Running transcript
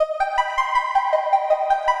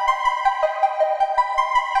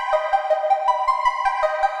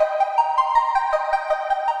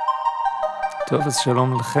טוב, אז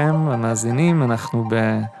שלום לכם, המאזינים, אנחנו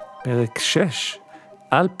בפרק 6,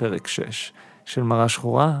 על פרק 6 של מראה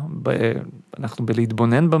שחורה, אנחנו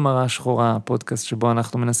בלהתבונן במראה השחורה, הפודקאסט שבו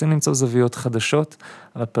אנחנו מנסים למצוא זוויות חדשות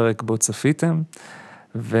על הפרק בו צפיתם,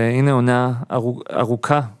 והנה עונה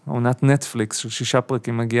ארוכה, עונת נטפליקס של 6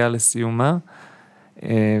 פרקים מגיעה לסיומה,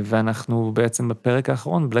 ואנחנו בעצם בפרק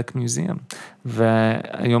האחרון, בלק מיוזיאם,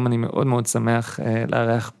 והיום אני מאוד מאוד שמח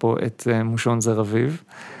לארח פה את מושון אביב,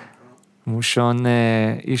 מושון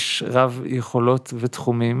איש רב יכולות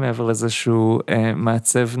ותחומים, מעבר לזה שהוא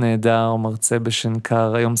מעצב נהדר, מרצה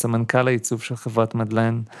בשנקר, היום סמנכ"ל העיצוב של חברת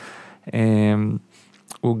מדלן.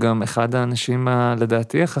 הוא גם אחד האנשים,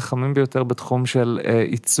 לדעתי, החכמים ביותר בתחום של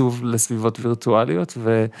עיצוב לסביבות וירטואליות,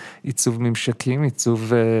 ועיצוב ממשקים,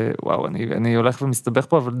 עיצוב, וואו, אני הולך ומסתבך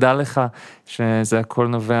פה, אבל דע לך שזה הכל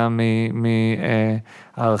נובע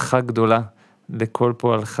מהערכה גדולה לכל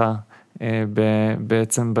פועלך,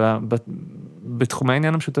 בעצם בתחומי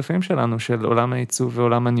העניין המשותפים שלנו, של עולם העיצוב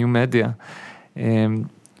ועולם הניו-מדיה.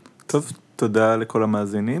 טוב, תודה לכל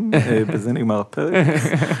המאזינים, בזה נגמר הפרק.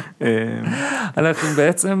 אנחנו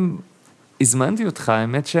בעצם, הזמנתי אותך,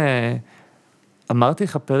 האמת שאמרתי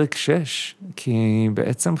לך פרק 6, כי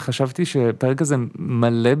בעצם חשבתי שפרק הזה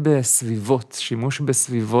מלא בסביבות, שימוש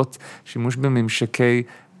בסביבות, שימוש בממשקי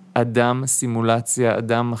אדם, סימולציה,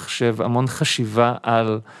 אדם, מחשב, המון חשיבה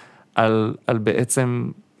על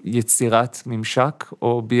בעצם יצירת ממשק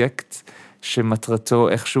או אובייקט שמטרתו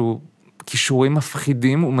איכשהו קישורים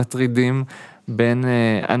מפחידים ומטרידים בין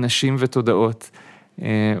אנשים ותודעות.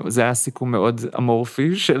 זה היה סיכום מאוד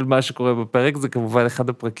אמורפי של מה שקורה בפרק, זה כמובן אחד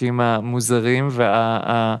הפרקים המוזרים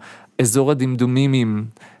והאזור הדמדומימים.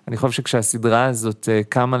 אני חושב שכשהסדרה הזאת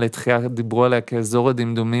קמה לתחייה, דיברו עליה כאזור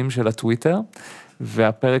הדמדומים של הטוויטר,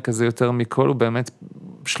 והפרק הזה יותר מכל הוא באמת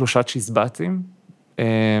 3 צ'יזבטים,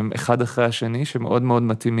 אחד אחרי השני, שמאוד מאוד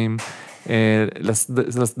מתאימים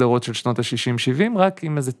לסדרות של שנות ה-60-70, רק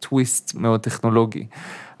עם איזה טוויסט מאוד טכנולוגי.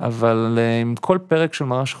 אבל עם כל פרק של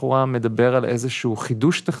מראה שחורה מדבר על איזשהו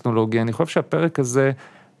חידוש טכנולוגי, אני חושב שהפרק הזה,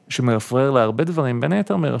 שמרפרר להרבה דברים, בין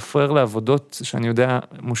היתר מרפרר לעבודות, שאני יודע,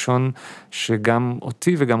 מושון, שגם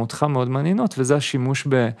אותי וגם אותך מאוד מעניינות, וזה השימוש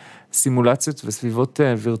בסימולציות וסביבות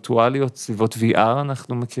וירטואליות, סביבות VR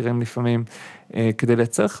אנחנו מכירים לפעמים, כדי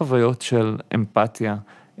לייצר חוויות של אמפתיה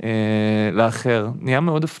לאחר. נהיה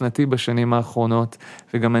מאוד אופנתי בשנים האחרונות,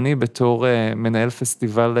 וגם אני בתור מנהל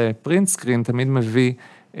פסטיבל פרינט סקרין, תמיד מביא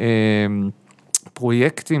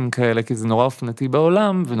פרויקטים כאלה, כי זה נורא אופנתי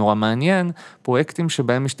בעולם, ונורא מעניין, פרויקטים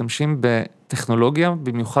שבהם משתמשים בטכנולוגיה,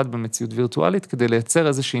 במיוחד במציאות וירטואלית, כדי לייצר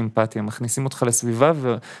איזושהי אמפתיה, מכניסים אותך לסביבה,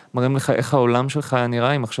 ומראים לך איך העולם שלך היה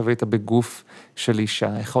נראה, אם עכשיו היית בגוף של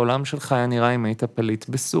אישה, איך העולם שלך היה נראה, אם היית פליט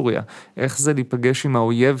בסוריה, איך זה להיפגש עם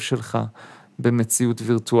האויב שלך, במציאות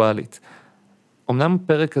וירטואלית. אמנם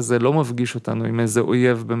הפרק הזה לא מפגיש אותנו עם איזה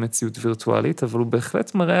אויב במציאות וירטואלית, אבל הוא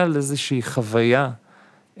בהחלט מראה על איזושהי חוויה,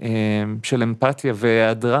 של אמפתיה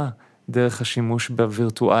והיעדרה דרך השימוש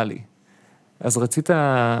בווירטואלי. אז רצית,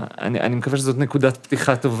 אני מקווה שזאת נקודת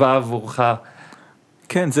פתיחה טובה עבורך.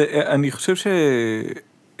 כן, אני חושב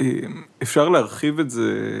שאפשר להרחיב את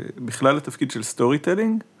זה בכלל לתפקיד של סטורי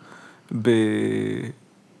טלינג,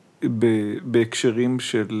 בהקשרים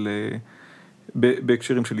של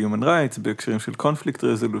human rights, בהקשרים של conflict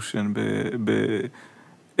resolution,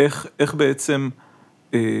 איך בעצם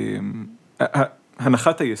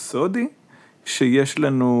הנחת היסוד היא שיש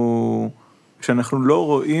לנו, שאנחנו לא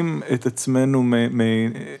רואים את עצמנו,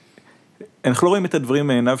 אנחנו לא רואים את הדברים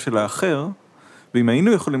מעיניו של האחר, ואם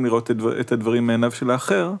היינו יכולים לראות את הדברים מעיניו של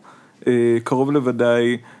האחר, קרוב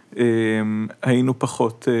לוודאי היינו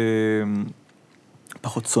פחות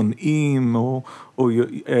שונאים, או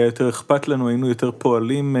יותר אכפת לנו, היינו יותר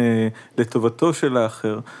פועלים לטובתו של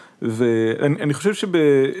האחר, ואני חושב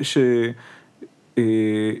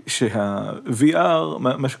שה-VR,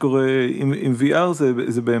 מה שקורה עם VR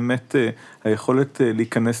זה באמת היכולת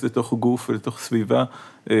להיכנס לתוך גוף ולתוך סביבה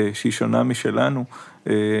שהיא שונה משלנו,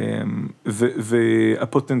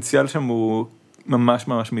 והפוטנציאל שם הוא ממש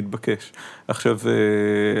ממש מתבקש. עכשיו,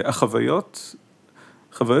 החוויות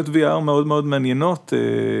VR מאוד מאוד מעניינות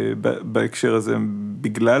בהקשר הזה,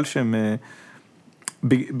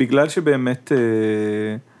 בגלל שבאמת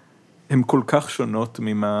הן כל כך שונות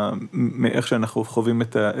מאיך שאנחנו חווים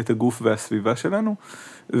את הגוף והסביבה שלנו,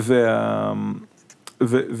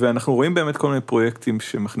 ואנחנו רואים באמת כל מיני פרויקטים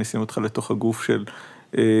שמכניסים אותך לתוך הגוף של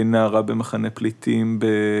נערה במחנה פליטים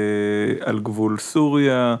על גבול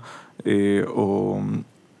סוריה,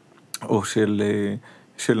 או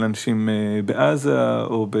של אנשים בעזה,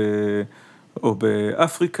 או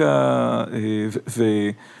באפריקה,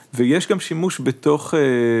 ויש גם שימוש בתוך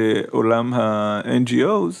עולם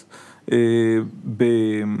ה-NGOs,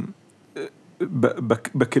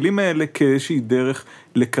 בכלים האלה כאיזושהי דרך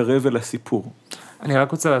לקרב אל הסיפור. אני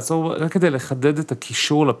רק רוצה לעצור, רק כדי לחדד את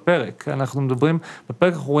הקישור לפרק. אנחנו מדברים,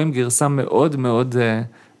 בפרק אנחנו רואים גרסה מאוד מאוד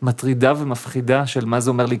מטרידה ומפחידה של מה זה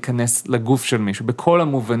אומר להיכנס לגוף של מישהו, בכל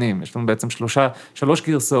המובנים. יש לנו בעצם שלוש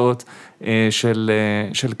גרסאות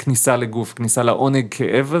של כניסה לגוף, כניסה לעונג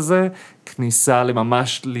כאב הזה, כניסה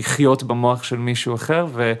לממש לחיות במוח של מישהו אחר,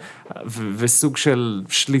 וסוג של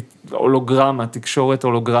הולוגרמה, תקשורת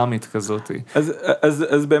הולוגרמית כזאת.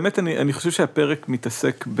 אז באמת אני חושב שהפרק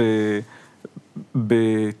מתעסק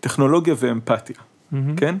בטכנולוגיה ואמפתיה,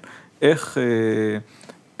 כן?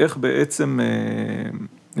 איך בעצם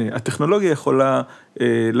הטכנולוגיה יכולה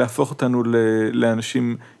להפוך אותנו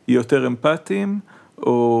לאנשים יותר אמפתיים,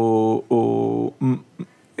 או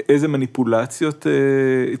איזה מניפולציות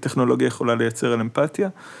טכנולוגיה יכולה לייצר על אמפתיה,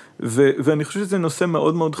 ואני חושב שזה נושא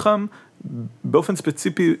מאוד מאוד חם, באופן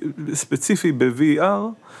ספציפי ב-VR,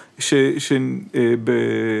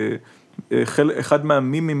 אחד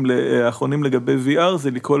מהמימים האחרונים לגבי VR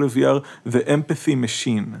זה לקרוא ל-VR The Empathy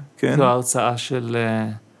Machine, כן? זו הרצאה של,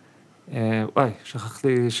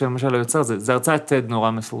 שכחתי שמשל היוצר, זה הרצאה TED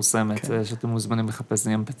נורא מפורסמת, שאתם מוזמנים לחפש,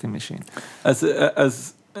 זה Empathy Machine.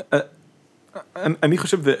 אז אני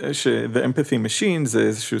חושב ש-The Empathy Machine זה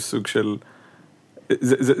איזשהו סוג של,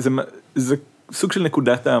 זה סוג של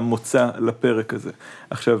נקודת המוצא לפרק הזה.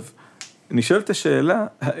 עכשיו, נשאלת השאלה,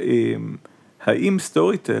 האם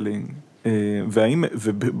סטורי טלינג,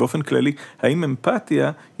 ובאופן כללי, האם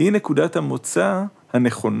אמפתיה היא נקודת המוצא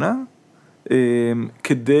הנכונה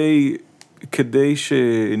כדי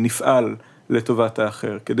שנפעל לטובת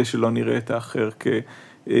האחר, כדי שלא נראה את האחר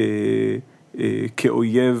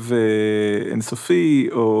כאויב אינסופי,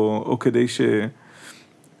 או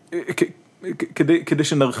כדי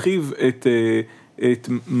שנרחיב את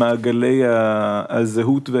מעגלי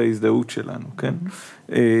הזהות וההזדהות שלנו, כן?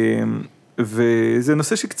 וזה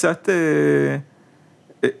נושא שקצת,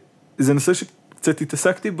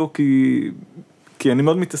 התעסקתי בו, כי אני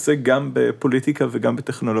מאוד מתעסק גם בפוליטיקה וגם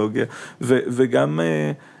בטכנולוגיה,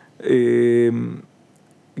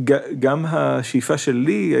 גם השאיפה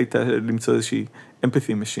שלי הייתה למצוא איזושהי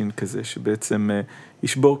empathy machine כזה, שבעצם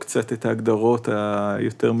ישבור קצת את ההגדרות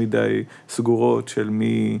היותר מדי סגורות של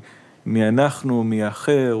מי אנחנו, מי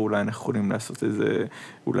האחר, אולי אנחנו יכולים לעשות איזה,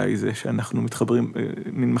 אולי זה שאנחנו מתחברים,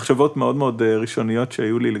 מין מחשבות מאוד מאוד ראשוניות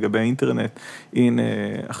שהיו לי לגבי האינטרנט, הנה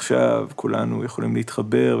עכשיו כולנו יכולים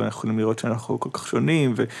להתחבר, ואנחנו יכולים לראות שאנחנו כל כך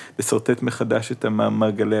שונים, ולסרטט מחדש את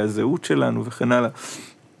מעגלי הזהות שלנו וכן הלאה.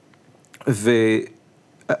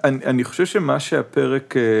 ואני חושב שמה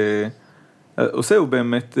שהפרק עושה, הוא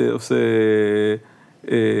באמת עושה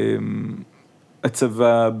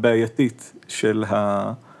הצבה בעייתית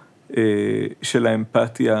של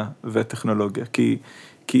האמפתיה והטכנולוגיה.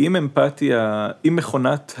 כי אם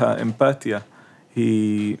מכונת האמפתיה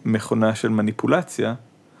היא מכונה של מניפולציה,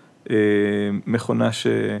 מכונה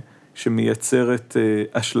שמייצרת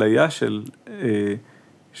אשליה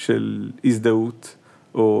של הזדהות,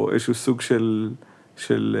 או איזשהו סוג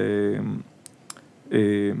של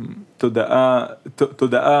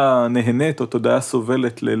תודעה נהנית, או תודעה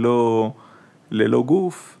סובלת ללא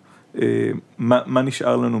גוף, מה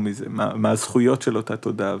נשאר לנו מזה? מה הזכויות של אותה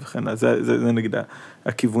תודעה וכן, אז זה נגד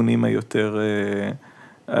הכיוונים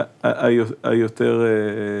היותר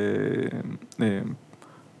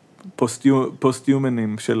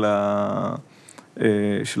פוסט-יומנים של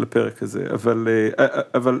הפרק הזה,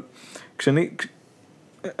 אבל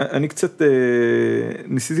אני קצת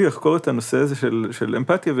ניסיתי לחקור את הנושא הזה של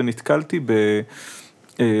אמפתיה, ונתקלתי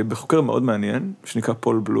בחוקר מאוד מעניין, שנקרא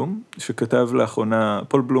פול בלום, שכתב לאחרונה,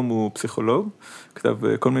 פול בלום הוא פסיכולוג, כתב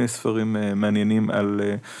כל מיני ספרים מעניינים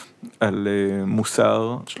על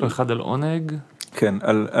מוסר. יש לו אחד על עונג? כן,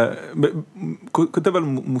 כותב על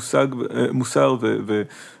מוסר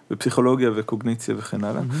ופסיכולוגיה וקוגניציה וכן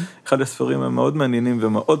הלאה. אחד הספרים המאוד מעניינים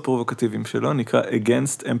ומאוד פרובוקטיביים שלו, נקרא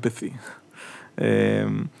Against Empathy.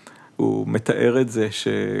 הוא מתאר את זה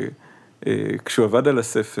שכשהוא עבד על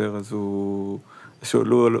הספר, אז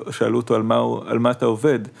שאלו אותו על מה אתה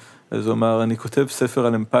עובד, אז הוא אמר, אני כותב ספר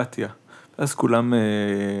על אמפתיה. אז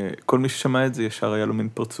כל מי ששמע את זה ישר היה לו מין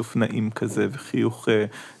פרצוף נעים כזה, וחיוך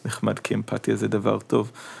נחמד, כי אמפתיה זה דבר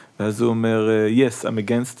טוב. ואז הוא אומר, yes, I'm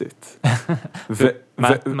against it.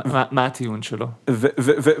 מה הטיעון שלו?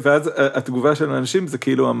 ואז התגובה של האנשים זה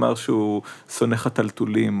כאילו אמר שהוא שונא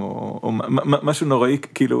חתלתולים, או משהו נוראי,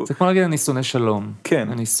 כאילו... זה כמו להגיד, אני שונא שלום. כן.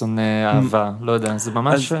 אני שונא אהבה, לא יודע, זה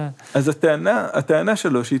ממש... אז הטענה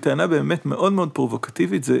שלו, שהיא טענה באמת מאוד מאוד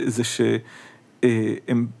פרובוקטיבית, זה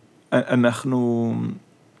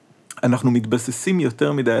שאנחנו מתבססים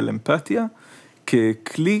יותר מדי על אמפתיה,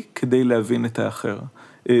 ככלי כדי להבין את האחר,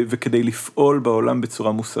 וכדי לפעול בעולם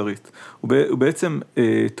בצורה מוסרית. הוא בעצם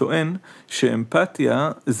טוען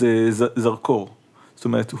שאמפתיה זה זרקור. זאת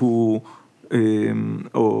אומרת,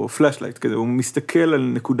 או פלאשלייט כזה, הוא מסתכל על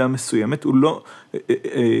נקודה מסוימת, הוא לא,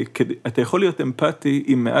 אתה יכול להיות אמפתי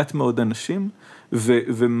עם מעט מאוד אנשים,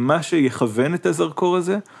 ומה שיכוון את הזרקור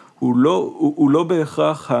הזה, הוא לא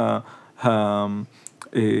בהכרח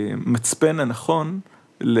המצפן הנכון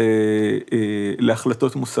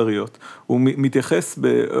להחלטות מוסריות. הוא מתייחס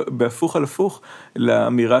בהפוך על הפוך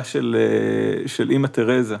לאמירה של אמא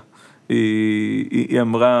תרזה. היא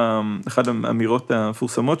אמרה, אחת האמירות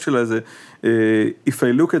המפורסמות שלה זה, If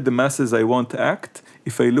I look at the masses I won't act,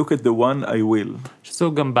 if I look at the one I will.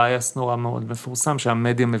 שזו גם בייס נורא מאוד מפורסם,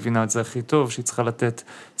 שהמדיה מבינה את זה הכי טוב, שהיא צריכה לתת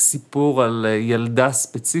סיפור על ילדה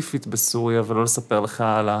ספציפית בסוריה, ולא לספר לך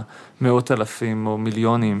על המאות אלפים או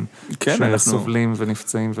מיליונים שסובלים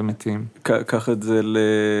ונפצעים ומתים. קח את זה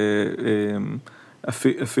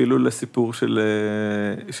אפילו לסיפור של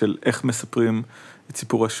איך מספרים את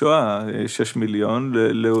סיפור השואה, 6 מיליון.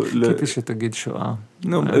 חיכיתי שתגיד שואה.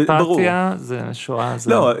 נו, ברור. אמפתיה זה שואה.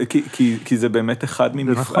 לא, כי זה באמת אחד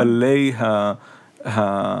ממפעלי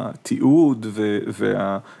התיעוד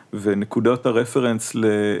ונקודות הרפרנס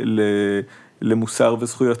למוסר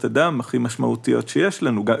וזכויות אדם הכי משמעותיות שיש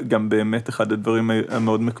לנו, גם באמת אחד הדברים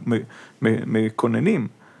המאוד מקוננים.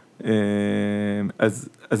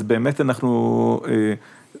 אז באמת אנחנו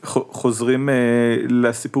חוזרים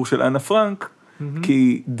לסיפור של אנה פרנק,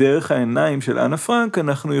 כי דרך העיניים של אנה פרנק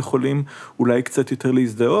אנחנו יכולים אולי קצת יותר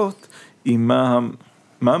להזדהות עם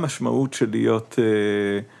מה המשמעות של להיות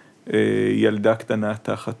ילדה קטנה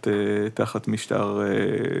תחת משטר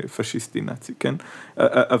פשיסטי נאצי, כן?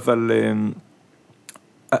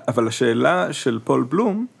 אבל השאלה של פול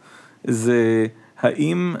בלום זה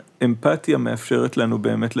האם אמפתיה מאפשרת לנו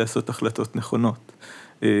באמת לעשות החלטות נכונות.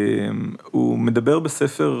 הוא מדבר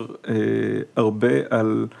בספר הרבה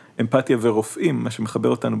על אמפתיה ורופאים, מה שמחבר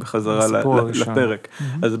אותנו בחזרה לפרק.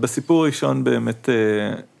 אז בסיפור הראשון באמת,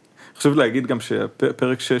 חשוב להגיד גם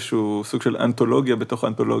שפרק 6 הוא סוג של אנתולוגיה בתוך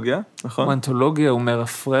אנתולוגיה, נכון? הוא אנתולוגיה, הוא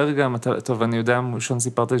מרפרר גם, טוב, אני יודע, מושון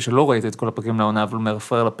סיפרת לי שלא ראית את כל הפרקים לעונה, אבל הוא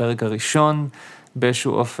מרפרר לפרק הראשון,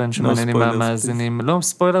 באיזשהו אופן שמעניינים מהמאזינים. לא,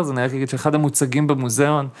 ספוילר, זה נראה להגיד שאחד המוצגים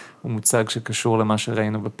במוזיאון, הוא מוצג שקשור למה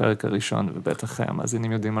שראינו בפרק הראשון, ובטח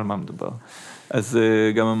המאזינים יודעים על מה מדובר. אז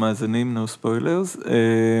גם המאזינים, no spoilers.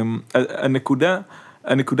 הנקודה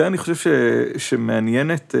אני חושב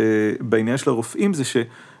שמעניינת בעניין של הרופאים, זה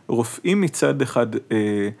שרופאים מצד אחד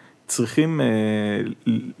צריכים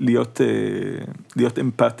להיות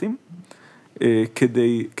אמפתיים,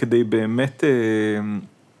 כדי באמת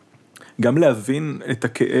גם להבין את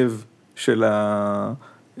הכאב של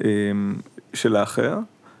האחר,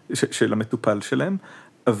 של המטופל שלהם,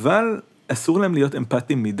 אבל אסור להם להיות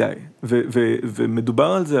אמפתיים מדי,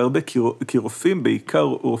 ומדובר על זה הרבה, כי רופאים, בעיקר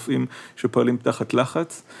רופאים שפועלים תחת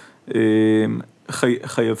לחץ,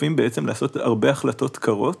 חייבים בעצם לעשות הרבה החלטות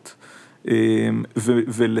קרות,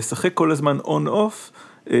 ולשחק כל הזמן on-off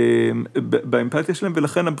באמפתיה שלהם,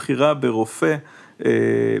 ולכן הבחירה ברופא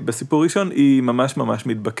בסיפור ראשון היא ממש ממש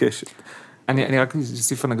מתבקשת. אני רק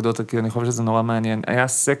אוסיף אנקדוטה, כי אני חושב שזה נורא מעניין. היה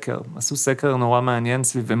סקר, עשו סקר נורא מעניין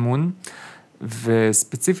סביב אמון,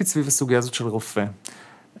 וספציפית סביב הסוגיה הזאת של רופא.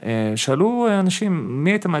 שאלו אנשים,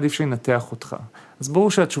 מי היית מעדיף שינתח אותך? אז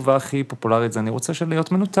ברור שהתשובה הכי פופולרית זה, אני רוצה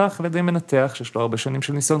להיות מנותח על ידי מנתח, שיש לו הרבה שנים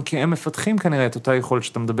של ניסיון, כי הם מפתחים כנראה את אותה יכולת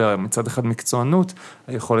שאתה מדבר, מצד אחד מקצוענות,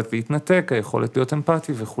 היכולת להתנתק, היכולת להיות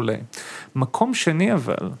אמפתי וכו'. מקום שני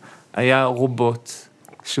אבל, היה רובוט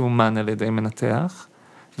שאומן על ידי מנתח,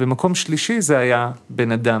 ומקום שלישי זה היה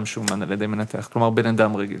בן אדם שאומן על ידי מנתח, כלומר בן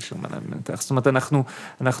אדם רגיל שאומן על ידי מנתח. זאת אומרת,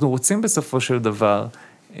 אנחנו רוצים בסופו של דבר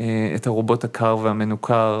את הרובוט הקר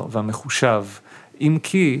והמנוכר והמחושב, אם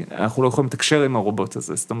כי אנחנו לא יכולים לתקשר עם הרובוט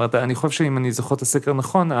הזה. זאת אומרת, אני חושב שאם אני זוכר את הסקר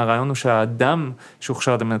נכון, הרעיון הוא שהאדם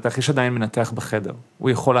שהוכשר על מנתח, יש עדיין מנתח בחדר. הוא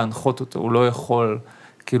יכול להנחות אותו, הוא לא יכול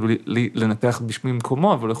כאילו לנתח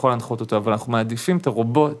במקומו, אבל הוא יכול להנחות אותו, אבל אנחנו מעדיפים את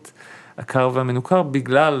הרובוט הקר והמנוכר,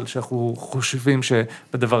 בגלל שאנחנו חושבים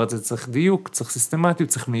שבדבר הזה צריך דיוק, צריך סיסטמטיות,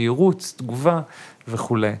 צריך מהירות, תגובה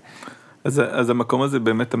וכו'. אז המקום הזה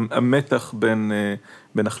באמת המתח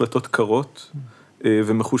בין החלטות קרות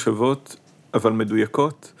ומחושבות, אבל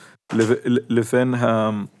מדויקות,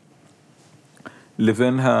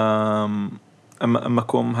 לבין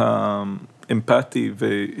המקום האמפתי,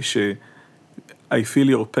 I feel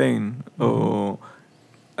your pain, או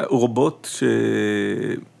רובוט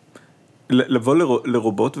לבוא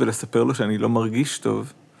לרובוט ולספר לו שאני לא מרגיש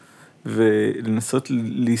טוב, ולנסות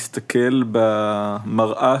להסתכל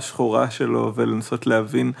במראה השחורה שלו, ולנסות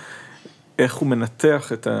להבין איך הוא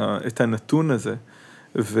מנתח את הנתון הזה,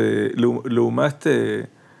 ולעומת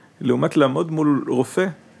לעמוד מול רופא,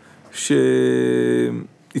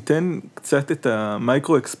 שייתן קצת את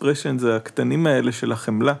המייקרו-אקספרשנס הקטנים האלה של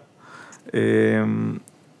החמלה.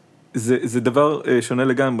 זה דבר שונה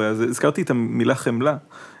לגמרי, אז הזכרתי את המילה חמלה.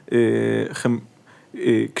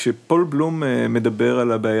 כשפול בלום מדבר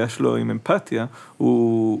על הבעיה שלו עם אמפתיה,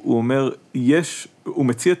 הוא אומר, הוא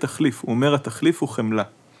מציע תחליף, הוא אומר, התחליף הוא חמלה.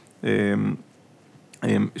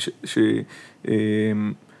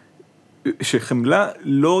 שחמלה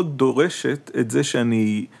לא דורשת את זה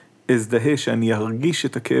שאני אזדהה, שאני ארגיש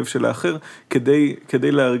את הכאב של האחר,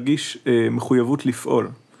 כדי להרגיש מחויבות לפעול.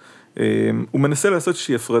 הוא מנסה לעשות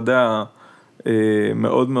שהיא הפרדה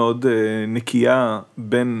מאוד מאוד נקייה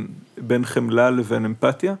בין חמלה לבין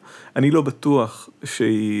אמפתיה. אני לא בטוח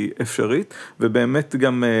שהיא אפשרית, ובאמת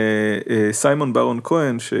גם סיימון ברון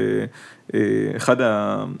כהן,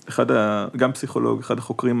 גם פסיכולוג, אחד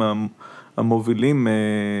החוקרים המובילים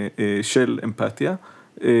של אמפתיה,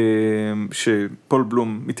 שפול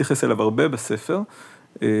בלום מתייחס אליו הרבה בספר,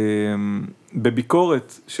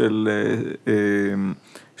 בביקורת של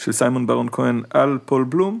סיימון ברון כהן על פול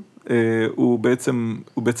בלום, הוא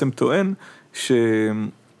בעצם טוען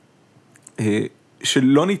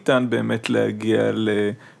שלא ניתן באמת להגיע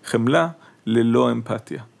לחמלה ללא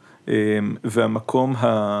אמפתיה. והמקום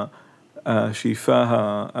השאיפה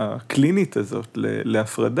הקלינית הזאת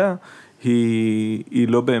להפרדה היא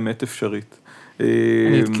לא באמת אפשרית.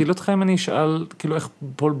 אני אתקיל אותך אם אני אשאל, כאילו איך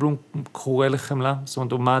פול בלום קורא לחמלה? זאת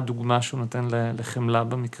אומרת, מה הדוגמה שהוא נותן לחמלה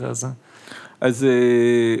במקרה הזה? אז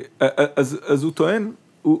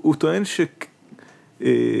הוא טוען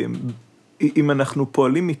שאם אנחנו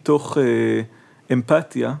פועלים מתוך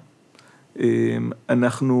אמפתיה,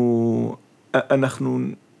 אנחנו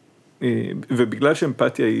ובגלל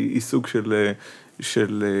שאמפתיה היא סוג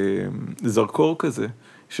של זרקור כזה,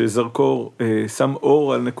 שזרקור שם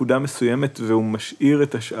אור על נקודה מסוימת והוא משאיר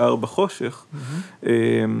את השאר בחושך,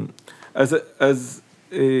 אז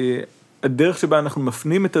הדרך שבה אנחנו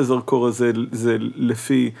מפנים את הזרקור הזה זה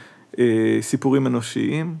לפי סיפורים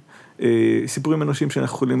אנושיים, סיפורים אנושיים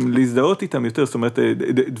שאנחנו יכולים להזדהות איתם יותר, זאת אומרת,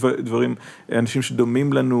 דברים, אנשים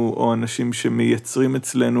שדומים לנו, או אנשים שמייצרים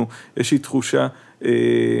אצלנו איזושהי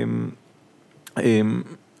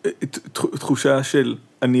תחושה של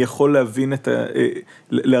אני יכול להבין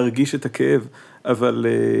להרגיש את הכאב, אבל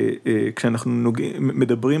כשאנחנו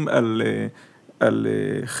מדברים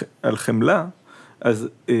על חמלה, אז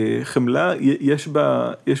חמלה יש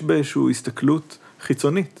בה איזושהי הסתכלות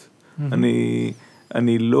חיצונית.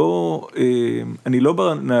 אני לא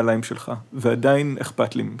בנעליים שלך, ועדיין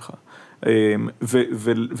אכפת לי ממך.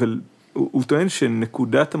 והוא טוען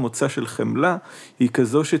שנקודת המוצא של חמלה היא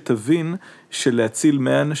כזו שתבין שלהציל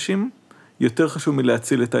 100 אנשים יותר חשוב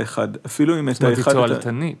מלהציל את האחד. אפילו אם את האחד... זאת אומרת, היא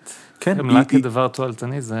תועלתנית. חמלה כדבר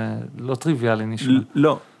תועלתני, זה לא טריוויאלי נשמע.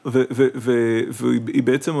 לא, והוא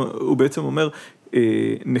בעצם אומר,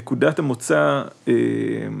 נקודת המוצא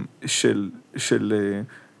של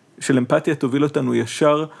אמפתיה תוביל אותנו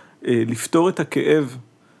ישר לפתור את הכאב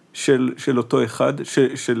של אותו אחד,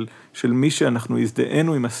 של מי שאנחנו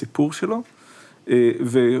הזדהינו עם הסיפור שלו,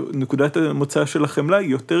 ונקודת המוצא של החמלה היא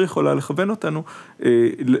יותר יכולה לכוון אותנו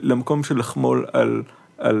למקום של לחמול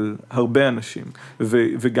על הרבה אנשים,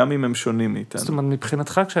 וגם אם הם שונים מאיתנו. זאת אומרת,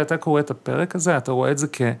 מבחינתך כשאתה קורא את הפרק הזה, אתה רואה את זה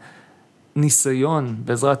כניסיון,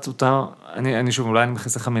 בעזרת אותה, אני שוב, אולי אני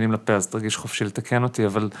מכניס לך מילים לפה, אז תרגיש חופשי לתקן אותי,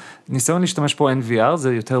 אבל ניסיון להשתמש פה NVR,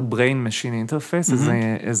 זה יותר brain machine interface,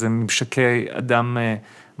 איזה ממשקי אדם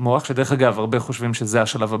מוח, שדרך אגב, הרבה חושבים שזה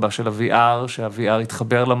השלב הבא של ה-VR, שה-VR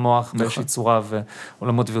יתחבר למוח באיזושהי צורה,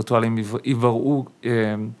 ועולמות וירטואליים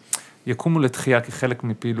יקומו לתחייה כחלק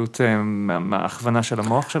מפעילות מההכוונה של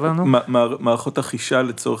המוח שלנו. מערכות החישה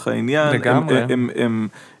לצורך העניין, לגמרי.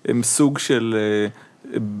 הם סוג של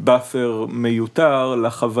באפר מיותר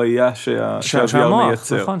לחוויה שהוויר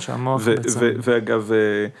מייצר. נכון, שהמוח בעצם. ואגב,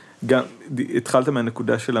 גם התחלת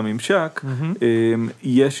מהנקודה של הממשק,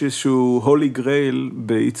 יש איזשהו holy grail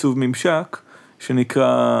בעיצוב ממשק,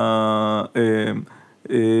 שנקרא,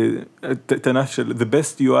 תנ"ך של the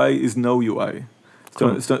best UI is no UI.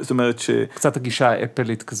 זאת אומרת קצת הגישה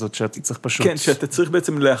האפלית כזאת, שאתה צריך פשוט... כן, שאתה צריך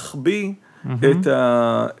בעצם להחביא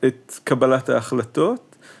את קבלת ההחלטות,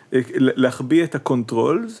 להחביא את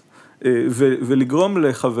הקונטרולס, ולגרום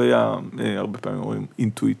לחוויה, הרבה פעמים אומרים,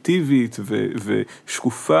 אינטואיטיבית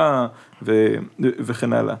ושקופה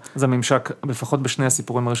וכן הלאה. אז הממשק, לפחות בשני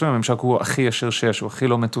הסיפורים הראשונים, הממשק הוא הכי ישר שיש, הוא הכי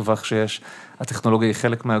לא מתווך שיש. הטכנולוגיה היא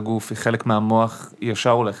חלק מהגוף, היא חלק מהמוח, היא ישר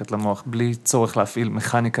הולכת למוח, בלי צורך להפעיל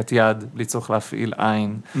מכניקת יד, בלי צורך להפעיל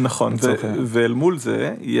עין. נכון, ואל מול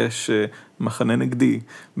זה יש מחנה נגדי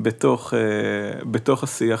בתוך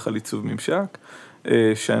השיח על עיצוב ממשק,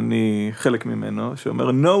 שאני חלק ממנו, שאומר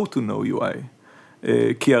no to no UI.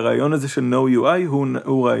 כי הרעיון הזה של no UI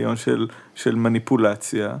הוא רעיון של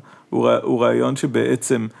מניפולציה, הוא רעיון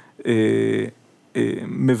שבעצם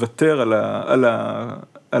מוותר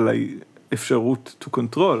על האפשרות to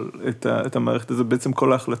control את המערכת הזאת, בעצם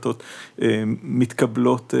כל ההחלטות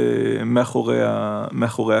מתקבלות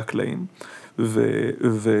מאחורי הקלעים,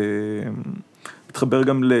 מתחבר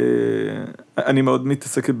גם אני מאוד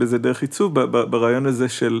מתעסקת בזה דרך עיצוב, ברעיון הזה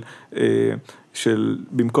של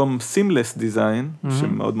במקום seamless design,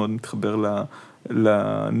 שמאוד מאוד מתחבר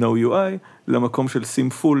ל-no UI, למקום של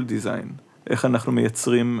simful design. איך אנחנו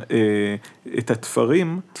מייצרים את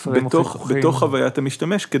התפרים בתוך חוויית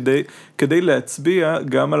המשתמש, כדי להצביע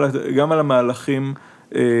גם על המהלכים.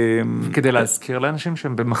 כדי להזכיר לאנשים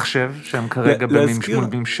שהם במחשב, שהם כרגע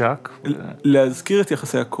בממשק. להזכיר את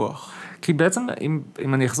יחסי הכוח. כי בעצם,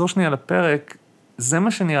 אם אני אחזור שנייה לפרק, זה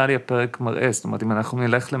מה שנראה לי הפרק מראה, זאת אומרת, אם אנחנו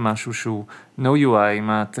נלך למשהו שהוא no UI, אם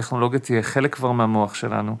הטכנולוגיה תהיה חלק כבר מהמוח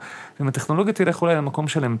שלנו, אם הטכנולוגיה תלך אולי למקום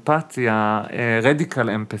של אמפתיה, radical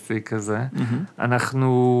empathy כזה,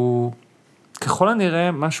 אנחנו, ככל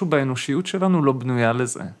הנראה, משהו באנושיות שלנו לא בנויה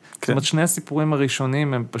לזה. זאת אומרת, שני הסיפורים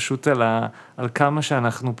הראשונים הם פשוט על כמה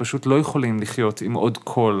שאנחנו פשוט לא יכולים לחיות עם עוד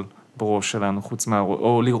קול בראש שלנו, חוץ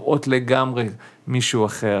או לראות לגמרי מישהו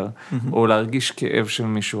אחר, או להרגיש כאב של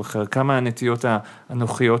מישהו אחר, כמה הנטיות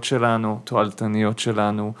האנוכיות שלנו, תועלתניות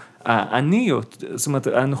שלנו, העניות, זאת אומרת,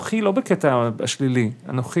 האנוכי לא בקטע השלילי,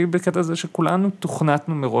 האנוכי בקטע הזה שכולנו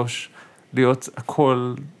תוכנתנו מראש להיות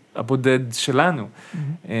הכל הבודד שלנו,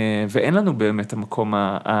 ואין לנו באמת המקום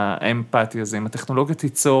האמפתי הזה. אם הטכנולוגיה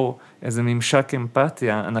תיצור איזה ממשק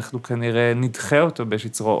אמפתיה, אנחנו כנראה נדחה אותו באיזושהי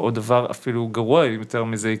צורה, או דבר אפילו גרוע יותר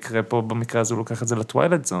מזה יקרה פה, במקרה הזה הוא לוקח את זה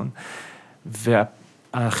לטווילייט זון.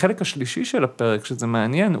 והחלק השלישי של הפרק, שזה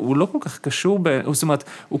מעניין, הוא לא כל כך קשור, זאת אומרת,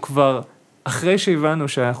 הוא כבר, אחרי שהבנו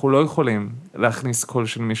שאנחנו לא יכולים להכניס קול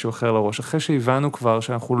של מישהו אחר לראש, אחרי שהבנו כבר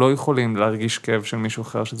שאנחנו לא יכולים להרגיש כאב של מישהו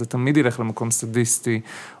אחר, שזה תמיד ילך למקום סדיסטי,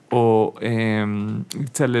 או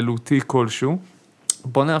התעללותי כלשהו,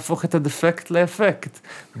 בוא נהפוך את הדפקט לאפקט.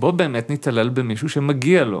 בוא באמת נתעלל במישהו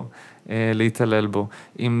שמגיע לו להתעלל בו.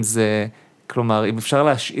 אם זה, כלומר, אם אפשר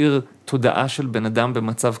להשאיר תודעה של בן אדם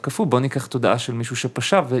במצב כפו, בוא ניקח תודעה של מישהו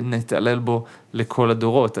שפשע ונתעלל בו לכל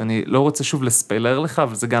הדורות. אני לא רוצה שוב לספיילר לך,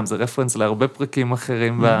 אבל זה גם, זה רפרנס להרבה פרקים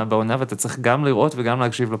אחרים בעונה, ואתה צריך גם לראות וגם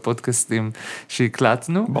להקשיב לפודקאסטים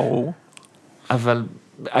שהקלטנו. ברור. אבל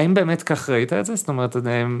האם באמת כך ראית את זה? זאת אומרת,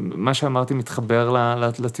 מה שאמרתי מתחבר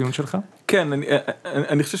לטיעון שלך? כן,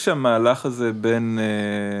 אני חושב שהמהלך הזה בין,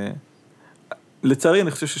 לצערי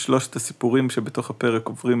אני חושב ששלושת הסיפורים שבתוך הפרק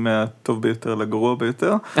עוברים מהטוב ביותר לגרוע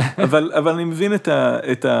ביותר, אבל אני מבין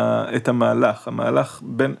את המהלך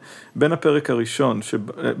בין הפרק הראשון,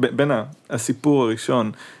 בין הסיפור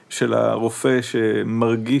הראשון של הרופא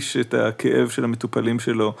שמרגיש את הכאב של המטופלים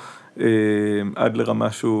שלו, עד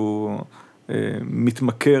לרמה שהוא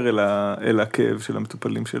מתמכר אל הכאב של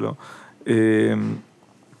המטופלים שלו,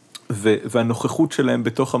 והנוכחות שלהם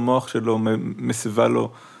בתוך המוח שלו מסבה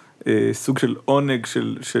לו סוג של עונג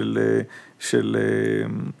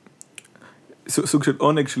סוג של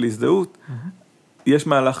עונג של הזדהות. יש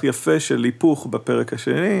מהלך יפה של היפוך בפרק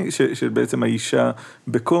השני, של בעצם האישה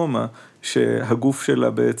בקומה, שהגוף שלה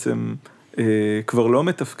בעצם כבר לא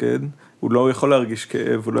מתפקד, הוא לא יכול להרגיש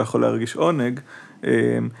כאב, הוא לא יכול להרגיש עונג,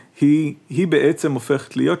 היא בעצם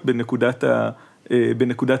הופכת להיות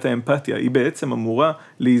בנקודת האמפתיה, היא בעצם אמורה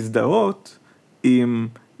להזדהות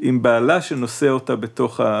עם בעלה שנושא אותה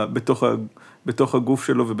בתוך הגוף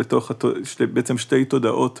שלו, ובתוך בעצם שתי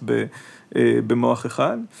תודעות במוח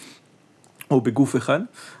אחד, או בגוף אחד,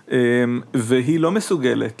 והיא לא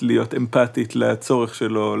מסוגלת להיות אמפתית לצורך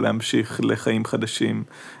שלו להמשיך לחיים חדשים.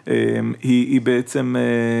 היא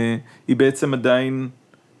בעצם עדיין,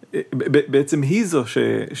 בעצם היא זו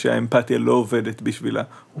שהאמפתיה לא עובדת בשבילה.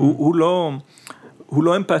 הוא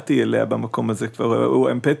לא אמפתי אליה במקום הזה כבר,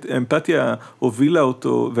 האמפתיה הובילה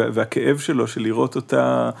אותו, והכאב שלו של לראות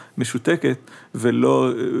אותה משותקת,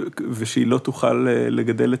 ושהיא לא תוכל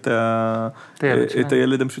לגדל את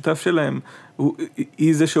הילד המשותף שלהם,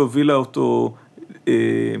 היא זה שהובילה אותו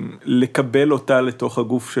לקבל אותה לתוך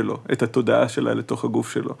הגוף שלו, את התודעה שלה לתוך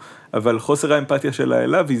הגוף שלו. אבל חוסר האמפתיה שלה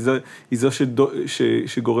אליו היא זו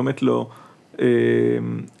שגורמת לו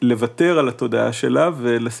לוותר על התודעה שלה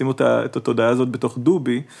ולשים את התודעה הזאת בתוך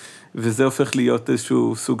דובי, וזה הופך להיות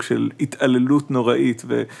איזשהו סוג של התעללות נוראית,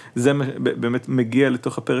 וזה באמת מגיע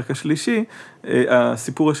לתוך הפרק השלישי,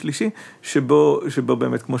 הסיפור השלישי, שבו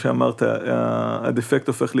באמת, כמו שאמרת, הדפקט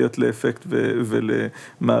הופך להיות לאפקט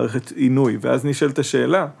ולמערכת עינוי, ואז נשאלת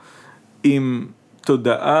השאלה, אם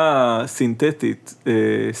תודעה סינתטית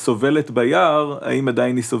סובלת ביער, האם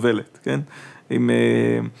עדיין היא סובלת, כן?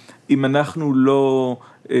 אם אנחנו לא...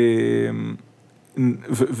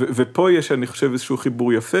 ופה יש, אני חושב, איזשהו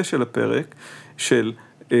חיבור יפה של הפרק, של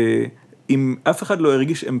אם אף אחד לא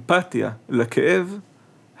הרגיש אמפתיה לכאב,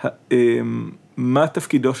 מה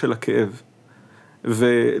תפקידו של הכאב?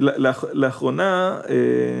 ולאחרונה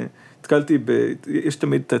התקלתי, יש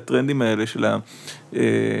תמיד את הטרנדים האלה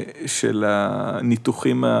של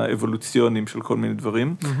הניתוחים האבולוציוניים של כל מיני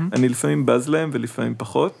דברים. אני לפעמים בז להם ולפעמים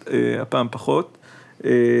פחות, הפעם פחות.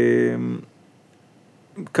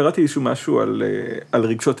 קראתי משהו על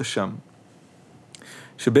רגשות אשם,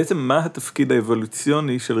 שבעצם מה התפקיד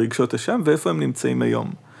האבולוציוני של רגשות אשם ואיפה הם נמצאים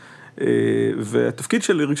היום. והתפקיד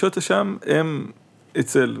של רגשות אשם הם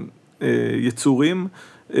אצל יצורים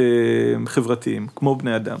חברתיים, כמו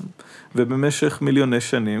בני אדם. ובמשך מיליוני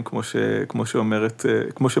שנים,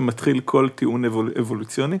 כמו שמתחיל כל טיעון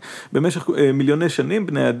אבולוציוני, במשך מיליוני שנים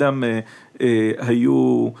בני אדם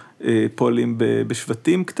היו פועלים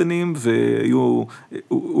בשבטים קטנים, והיו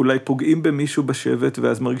אולי פוגעים במישהו בשבט,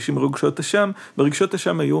 ואז מרגישים רגשות אשם. ברגשות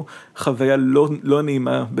אשם היו חוויה לא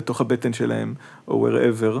נעימה בתוך הבטן שלהם, או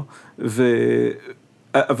wherever,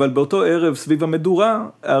 אבל באותו ערב סביב המדורה,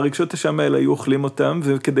 הרגשות האשם האלה היו אוכלים אותם,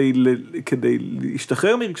 וכדי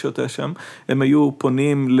להשתחרר מרגשות האשם, הם היו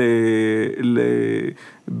פונים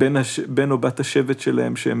בן או בת השבט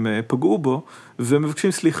שלהם שהם פגעו בו,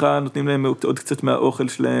 ומבקשים סליחה, נותנים להם עוד קצת מהאוכל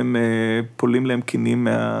שלהם, פולים להם קינים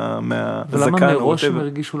מהזקן. ולמה מראש הם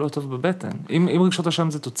הרגישו לא טוב בבטן? אם רגשות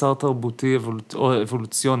האשם זה תוצר תרבותי או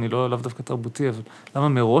אבולוציוני, לאו דווקא תרבותי, אבל למה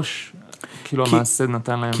מראש... כאילו המעשה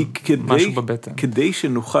נתן להם משהו בבטן. כדי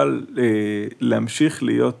שנוכל להמשיך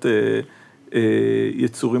להיות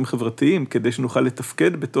יצורים חברתיים, כדי שנוכל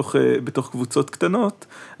לתפקד בתוך קבוצות קטנות,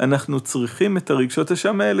 אנחנו צריכים את הרגשות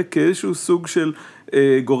האשם האלה כאיזשהו סוג של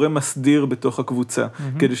גורם מסדיר בתוך הקבוצה.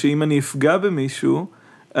 כדי שאם אני אפגע במישהו,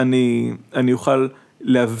 אני אוכל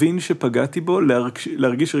להבין שפגעתי בו,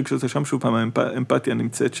 להרגיש רגשות האשם, שוב פעם האמפתיה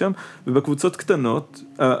נמצאת שם, ובקבוצות קטנות,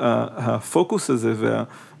 הפוקוס הזה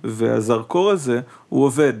והזרקור הזה, הוא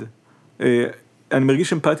עובד. אני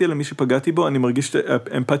מרגיש אמפתיה למי שפגעתי בו, אני מרגיש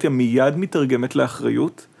אמפתיה מיד מתרגמת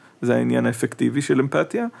לאחריות, זה העניין האפקטיבי של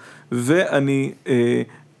אמפתיה, ואני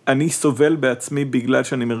סובל בעצמי בגלל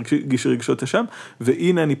שאני מרגיש רגשות אשם,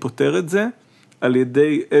 והנה אני פותר את זה, על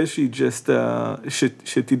ידי איזושהי ג'סטה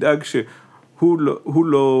שתדאג שהוא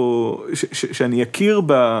לא, שאני אכיר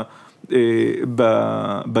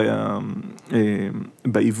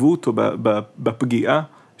בעיוות או בפגיעה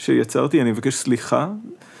שיצרתי, אני מבקש סליחה,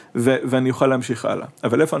 ואני אוכל להמשיך הלאה.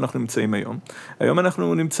 אבל איפה אנחנו נמצאים היום? היום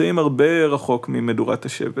אנחנו נמצאים הרבה רחוק ממדורת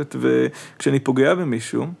השבט, וכשאני פוגע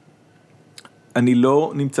במישהו, אני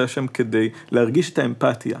לא נמצא שם כדי להרגיש את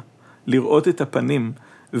האמפתיה, לראות את הפנים,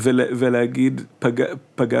 ולהגיד,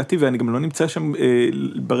 פגעתי, ואני גם לא נמצא שם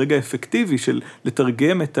ברגע האפקטיבי של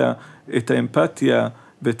לתרגם את האמפתיה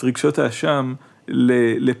ואת רגשות האשם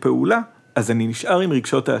לפעולה, אז אני נשאר עם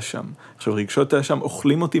רגשות האשם. עכשיו, רגשות האשם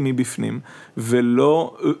אוכלים אותי מבפנים,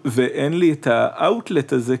 ואין לי את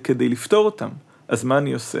האוטלט הזה כדי לפתור אותם. אז מה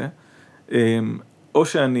אני עושה? או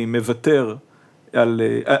שאני מוותר על...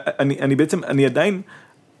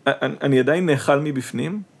 אני עדיין נאכל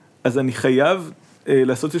מבפנים, אז אני חייב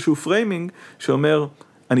לעשות איזשהו פריימינג שאומר,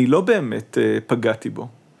 אני לא באמת פגעתי בו.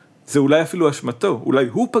 זה אולי אפילו אשמתו, אולי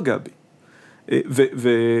הוא פגע בי.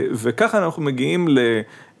 וככה אנחנו מגיעים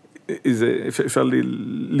אפשר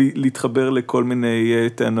להתחבר לכל מיני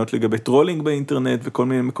טענות לגבי טרולינג באינטרנט, וכל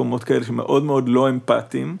מיני מקומות כאלה שמאוד מאוד לא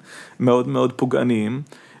אמפתיים, מאוד מאוד פוגעניים,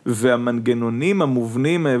 והמנגנונים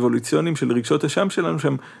המובנים האבולוציוניים של רגשות אשם שלנו,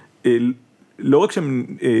 שהם לא רק שהם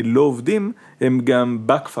לא עובדים, הם גם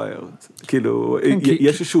backfire. כאילו,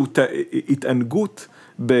 יש איזושהי התענגות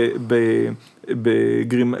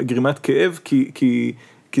בגרימת כאב,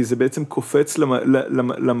 כי זה בעצם קופץ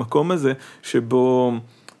למקום הזה, שבו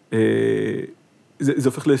זה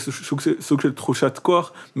הופך לסוג של תחושת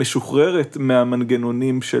כוח משוחררת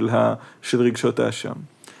מהמנגנונים של רגשות האשם.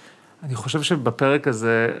 אני חושב שבפרק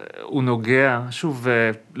הזה הוא נוגע, שוב,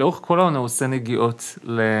 לאורך כל העונה הוא עושה נגיעות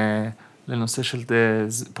לנושא של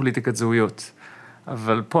פוליטיקת זהויות.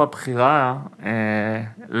 אבל פה הבחירה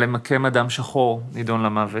למקם אדם שחור נידון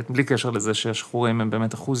למוות, בלי קשר לזה שהשחורים הם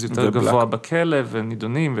באמת אחוז יותר גבוה בכלא,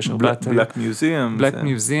 ונידונים, ויש הרבה... בלק מיוזיאם. בלק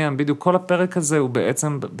מיוזיאם, בדיוק כל הפרק הזה הוא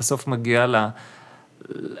בעצם בסוף מגיע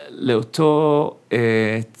לאותו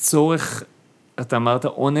צורך, אתה אמרת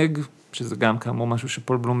עונג, שזה גם כאמור משהו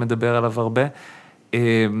שפול בלום מדבר עליו הרבה,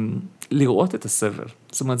 לראות את הסבל.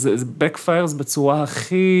 זאת אומרת, זה backfires בצורה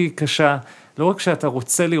הכי קשה. לא רק שאתה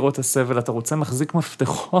רוצה לראות את הסבל, אתה רוצה מחזיק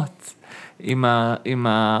מפתחות עם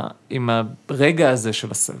הרגע הזה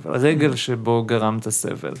של הסבל, הרגל שבו גרמת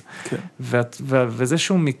הסבל. כן. וזה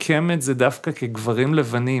שהוא מיקם את זה דווקא כגברים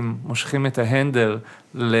לבנים, מושכים את ההנדל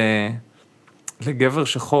לגבר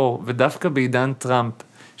שחור, ודווקא בעידן טראמפ,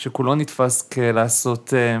 שכולו נתפס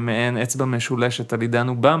כלעשות מעין אצבע משולשת על עידן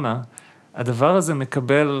אובמה, הדבר הזה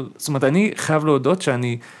מקבל, זאת אומרת, אני חייב להודות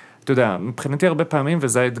שאני, אתה יודע, מבחינתי הרבה פעמים,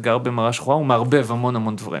 וזה האתגר במראה השחורה, הוא מערבב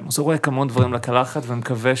המון דברים. הוא זורק המון דברים לקלחת,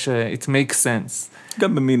 ומקווה ש-it makes sense.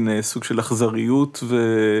 גם במין סוג של אכזריות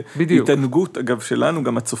והתנהגות, אגב, שלנו,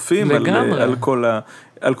 גם הצופים,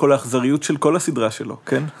 על כל האכזריות של כל הסדרה שלו,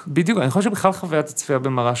 כן? בדיוק, אני חושב שבכלל חוויית הצפייה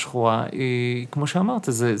במראה השחורה, היא, כמו שאמרת,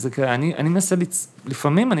 אני מנסה,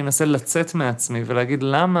 לפעמים אני מנסה לצאת מעצמי, ולהגיד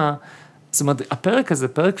למה, זאת אומרת, הפרק הזה,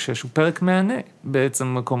 פרק 6, הוא פרק מענה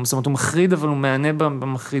בעצם מקום, זאת אומרת, הוא מחריד, אבל הוא מענה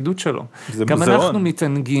במחרידות שלו. גם אנחנו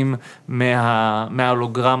מתענגים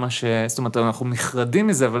מההולוגרמה, זאת אומרת, אנחנו נחרדים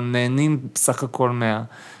מזה, אבל נהנים בסך הכל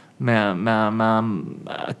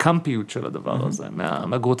מהקמפיות של הדבר הזה,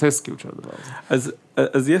 מהגרוטסקיות של הדבר הזה.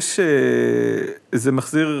 אז יש, זה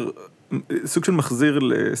מחזיר, סוג של מחזיר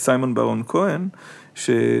לסיימון ברון כהן,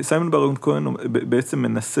 שסיימון ברון כהן בעצם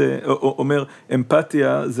מנסה, אומר,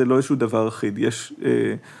 אמפתיה זה לא איזשהו דבר אחיד, יש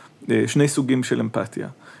שני סוגים של אמפתיה.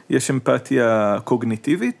 יש אמפתיה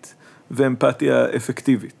קוגניטיבית ואמפתיה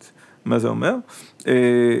אפקטיבית. מה זה אומר?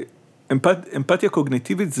 אמפתיה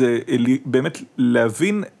קוגניטיבית זה באמת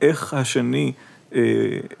להבין איך השני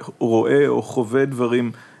רואה או חווה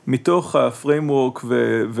דברים מתוך הפריימוורק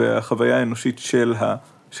והחוויה האנושית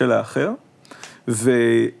של האחר.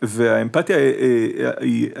 והאמפתיה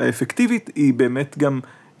האפקטיבית היא באמת גם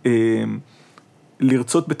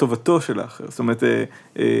לרצות בטובתו של האחר. זאת אומרת,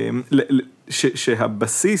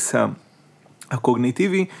 שהבסיס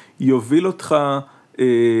הקוגניטיבי יוביל אותך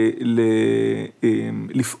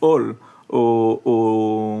לפעול,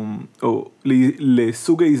 או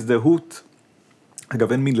לסוג ההזדהות.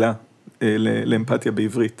 אגב, אין מילה לאמפתיה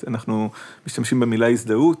בעברית. אנחנו משתמשים במילה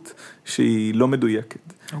הזדהות שהיא לא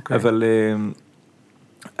מדויקת.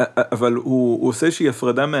 אבל הוא עושה איזושהי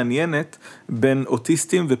הפרדה מעניינת בין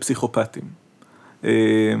אוטיסטים ופסיכופטים.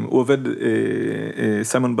 הוא עובד,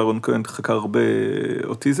 סיימון ברון כהן חקר הרבה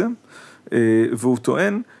אוטיזם, והוא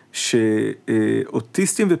טוען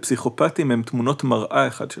שאוטיסטים ופסיכופטים הם תמונות מראה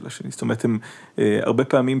אחד של השני. זאת אומרת, הם הרבה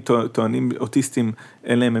פעמים טוענים אוטיסטים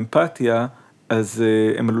אין להם אמפתיה, אז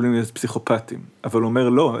הם עלולים להיות פסיכופטים. אבל הוא אומר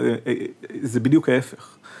לא, זה בדיוק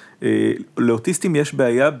ההפך. לאוטיסטים יש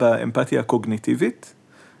בעיה באמפתיה הקוגניטיבית,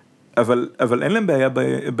 אבל אין להם בעיה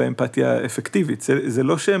באמפתיה האפקטיבית. זה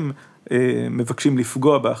לא שהם מבקשים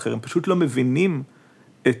לפגוע באחר, הם פשוט לא מבינים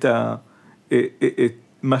את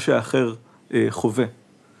מה שהאחר חווה.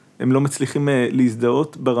 הם לא מצליחים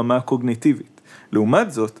להזדהות ברמה הקוגניטיבית.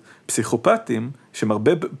 לעומת זאת, פסיכופטים, שהם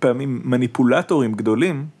הרבה פעמים מניפולטורים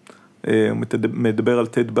גדולים, הוא מדבר על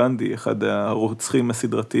טד בנדי, אחד הרוצחים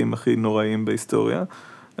הסדרתיים הכי נוראים בהיסטוריה,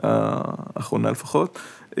 האחרונה לפחות,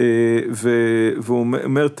 והוא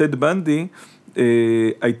אומר, טד בנדי,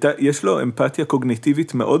 יש לו אמפתיה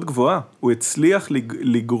קוגניטיבית מאוד גבוהה, הוא הצליח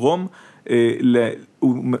לגרום,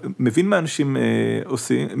 הוא מבין מה אנשים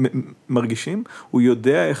מרגישים, הוא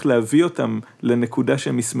יודע איך להביא אותם לנקודה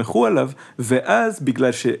שהם יסמכו עליו, ואז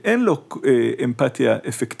בגלל שאין לו אמפתיה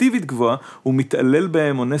אפקטיבית גבוהה, הוא מתעלל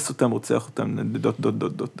בהם, אונס אותם, רוצח אותם,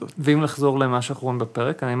 דוט. ואם לחזור למה שאנחנו רואים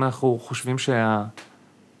בפרק, האם אנחנו חושבים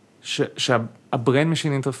שהbrain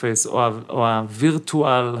machine interface, או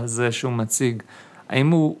הווירטואל הזה שהוא מציג,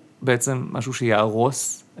 האם הוא בעצם משהו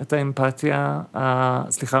שיערוס את האמפתיה,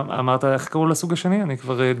 סליחה, אמרת, איך קראו לסוג השני? אני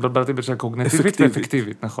כבר התבלבלתי בשביל קוגניטיבית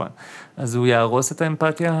ואפקטיבית, נכון. אז הוא יערוס את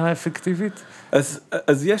האמפתיה האפקטיבית?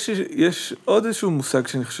 אז יש עוד איזשהו מושג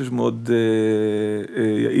שאני חושב שמאוד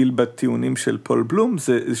יעיל בטיעונים של פול בלום,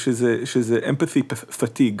 שזה empathy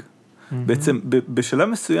fatigue. בעצם בשלב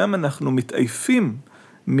מסוים אנחנו מתעייפים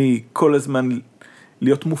מכל הזמן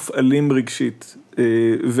להיות מופעלים רגשית,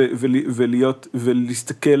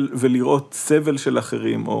 ולהסתכל ולראות סבל של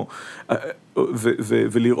אחרים,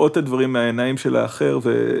 ולראות את הדברים מהעיניים של האחר,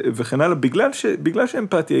 וכן הלאה, בגלל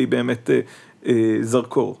שאמפתיה היא באמת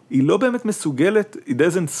זרקור. היא לא באמת מסוגלת, it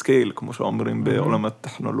doesn't scale, כמו שאומרים בעולם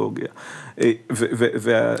הטכנולוגיה.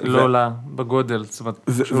 לא עולה בגודל, זאת אומרת,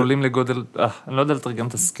 שעולים לגודל, אני לא יודע לתרגם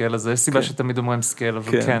את הסקייל הזה, יש סיבה שתמיד אומרים סקייל,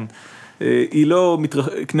 אבל כן. היא לא,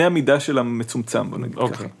 קנה המידה שלה מצומצם, בוא נגיד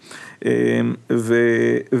ככה.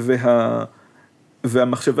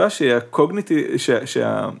 והמחשבה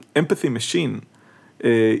שהאמפתי משין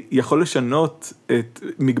יכול לשנות את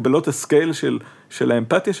מגבלות הסקייל של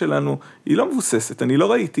האמפתיה שלנו, היא לא מבוססת. אני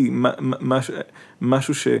לא ראיתי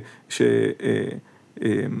משהו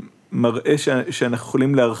שמראה שאנחנו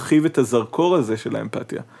יכולים להרחיב את הזרקור הזה של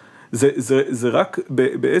האמפתיה. זה רק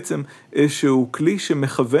בעצם איזשהו כלי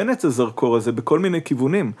שמכוון את הזרקור הזה בכל מיני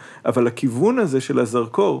כיוונים, אבל הכיוון הזה של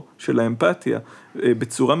הזרקור, של האמפתיה,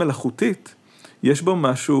 בצורה מלאכותית, יש בו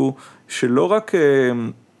משהו שלא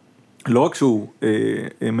רק שהוא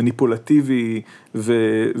מניפולטיבי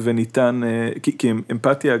וניתן, כי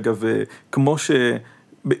אמפתיה אגב, כמו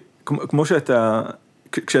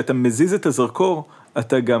כשאתה מזיז את הזרקור,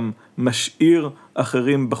 אתה גם משאיר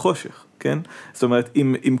אחרים בחושך, כן? זאת אומרת,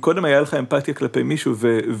 אם קודם היה לך אמפתיה כלפי מישהו,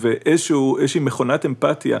 ואיזושהי מכונת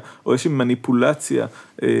אמפתיה, או איזושהי מניפולציה,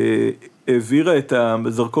 העבירה את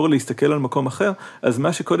הזרקור להסתכל על מקום אחר, אז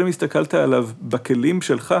מה שקודם הסתכלת עליו בכלים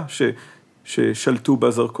שלך, ששלטו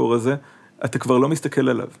בזרקור הזה, אתה כבר לא מסתכל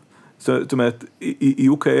עליו. זאת אומרת,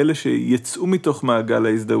 יהיו כאלה שיצאו מתוך מעגל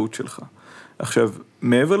ההזדהות שלך. עכשיו,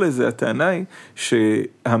 מעבר לזה, הטענה היא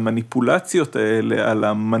שהמניפולציות האלה על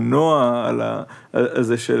המנוע,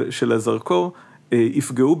 הזה של הזרקור,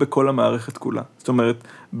 יפגעו בכל המערכת כולה. זאת אומרת,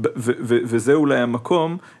 וזה אולי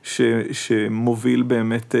המקום שמוביל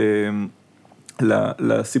באמת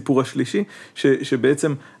לסיפור השלישי,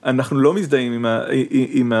 שבעצם אנחנו לא מזדהים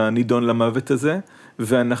עם הנידון למוות הזה,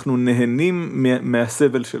 ואנחנו נהנים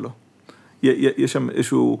מהסבל שלו. יש שם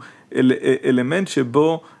איזשהו אלמנט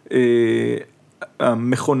שבו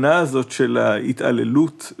המכונה הזאת של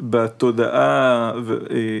ההתעללות בתודעה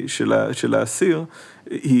של האסיר,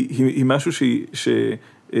 היא משהו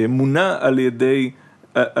שמונע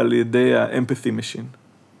על ידי האמפתי משין.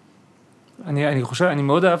 אני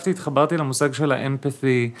מאוד אהבתי, התחברתי למושג של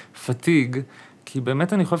האמפתי פטיג, כי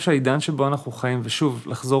באמת אני חושב שהעידן שבו אנחנו חיים, ושוב,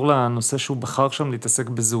 לחזור לנושא שהוא בחר שם להתעסק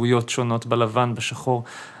בזהויות שונות, בלבן, בשחור,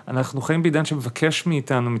 אנחנו חיים בעידן שמבקש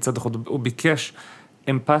מאיתנו מצד אחד, הוא ביקש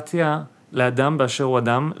אמפתיה לאדם באשר הוא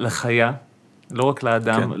אדם, לחיה, לא רק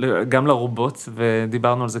לאדם, כן. גם לרובוט,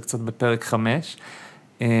 ודיברנו על זה קצת בפרק 5,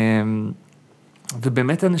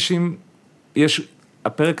 ובאמת אנשים,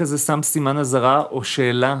 הפרק הזה שם סימן הזרה או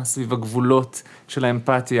שאלה סביב הגבולות של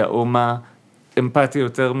האמפתיה, או מה אמפתיה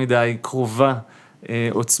יותר מדי קרובה,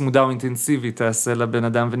 או צמודה או אינטנסיבית תעשה לבן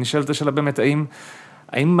אדם, ונשאלת השאלה באמת,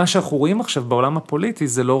 האם מה שאנחנו רואים עכשיו בעולם הפוליטי,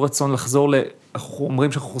 זה לא רצון לחזור אנחנו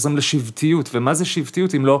אומרים שאנחנו חוזרים לשבטיות, ומה זה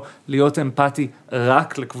שבטיות אם לא להיות אמפתי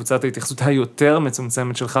רק לקבוצת ההתייחסות היותר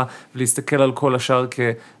מצומצמת שלך, ולהסתכל על כל השאר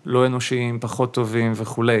כלא אנושיים, פחות טובים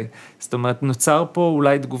וכו'. זאת אומרת, נוצר פה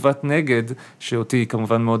אולי תגובת נגד, שאותי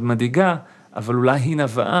כמובן מאוד מדאיגה, אבל אולי היא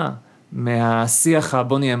נבעה מהשיח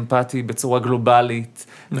הבוני אמפתי בצורה גלובלית,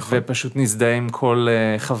 נכון. ופשוט נזדהה עם כל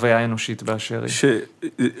חוויה אנושית באשר היא.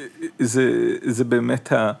 זה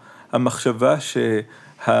באמת המחשבה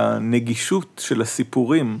שהנגישות של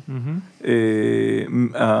הסיפורים,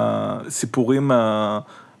 הסיפורים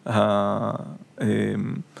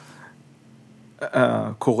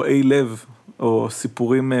הקוראי לב, או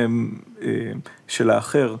סיפורים של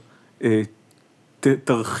האחר,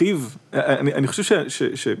 תרחיב, אני חושב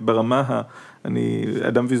שברמה, אני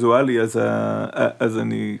אדם ויזואלי, אז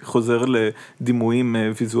אני חוזר לדימויים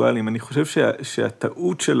ויזואליים, אני חושב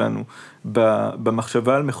שהטעות שלנו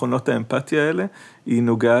במחשבה על מכונות האמפתיה האלה, היא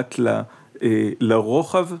נוגעת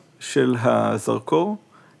לרוחב של הזרקור,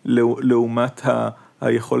 לעומת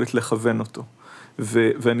היכולת לכוון אותו.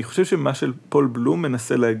 ואני חושב שמה של פול בלום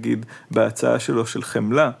מנסה להגיד בהצעה שלו של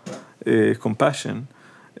חמלה, compassion,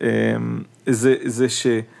 זה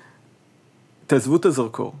שתעזבו את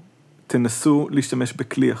הזרקור, תנסו להשתמש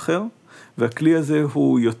בכלי אחר, והכלי הזה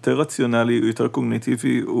הוא יותר רציונלי, הוא יותר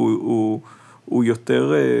קוגניטיבי, הוא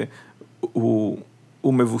יותר,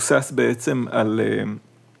 הוא מבוסס בעצם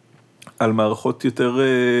על מערכות יותר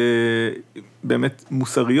באמת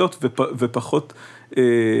מוסריות ופחות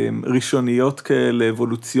ראשוניות כאלה,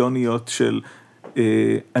 אבולוציוניות של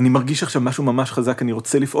אני מרגיש עכשיו משהו ממש חזק, אני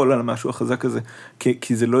רוצה לפעול על המשהו החזק הזה,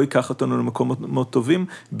 כי זה לא ייקח אותנו למקומות מאוד טובים,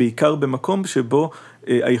 בעיקר במקום שבו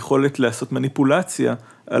היכולת לעשות מניפולציה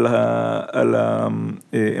על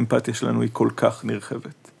האמפתיה שלנו היא כל כך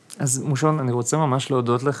נרחבת. אז מושון, אני רוצה ממש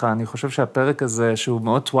להודות לך, אני חושב שהפרק הזה, שהוא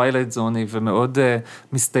מאוד טווילייט זוני, ומאוד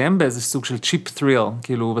מסתיים באיזה סוג של צ'יפ ת'ריל,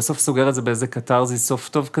 כאילו הוא בסוף סוגר את זה באיזה קטרזי סוף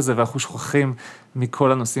טוב כזה, ואנחנו שוכחים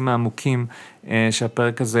מכל הנושאים העמוקים,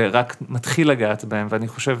 שהפרק הזה רק מתחיל לגעת בהם, ואני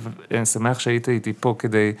חושב, שמח שהיית איתי פה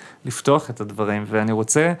כדי לפתוח את הדברים, ואני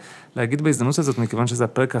רוצה להגיד בהזדמנות הזאת, מכיוון שזה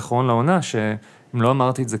הפרק האחרון לעונה, שאם לא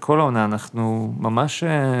אמרתי את זה כל העונה, אנחנו ממש,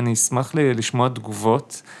 אני אשמח לשמוע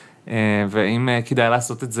תגובות, ואם כדאי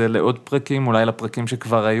לעשות את זה לעוד פרקים, אולי לפרקים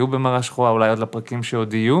שכבר היו במראה השחורה, אולי עוד לפרקים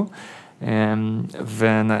שעוד יהיו,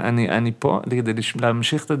 ואני פה כדי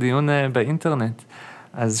להמשיך את הדיון באינטרנט.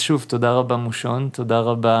 אז שוב, תודה רבה מושון, תודה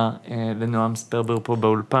רבה לנועם ספרבר פה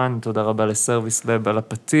באולפן, תודה רבה לסרוויס לב על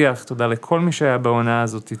הפתיח, תודה לכל מי שהיה בעונה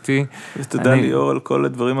הזאת איתי. ותודה ליאור על כל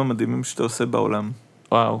הדברים המדהימים שאתה עושה בעולם.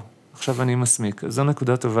 וואו, עכשיו אני מסמיק, זו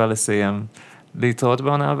נקודה טובה לסיים. להתראות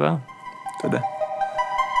בעונה הבאה. תודה.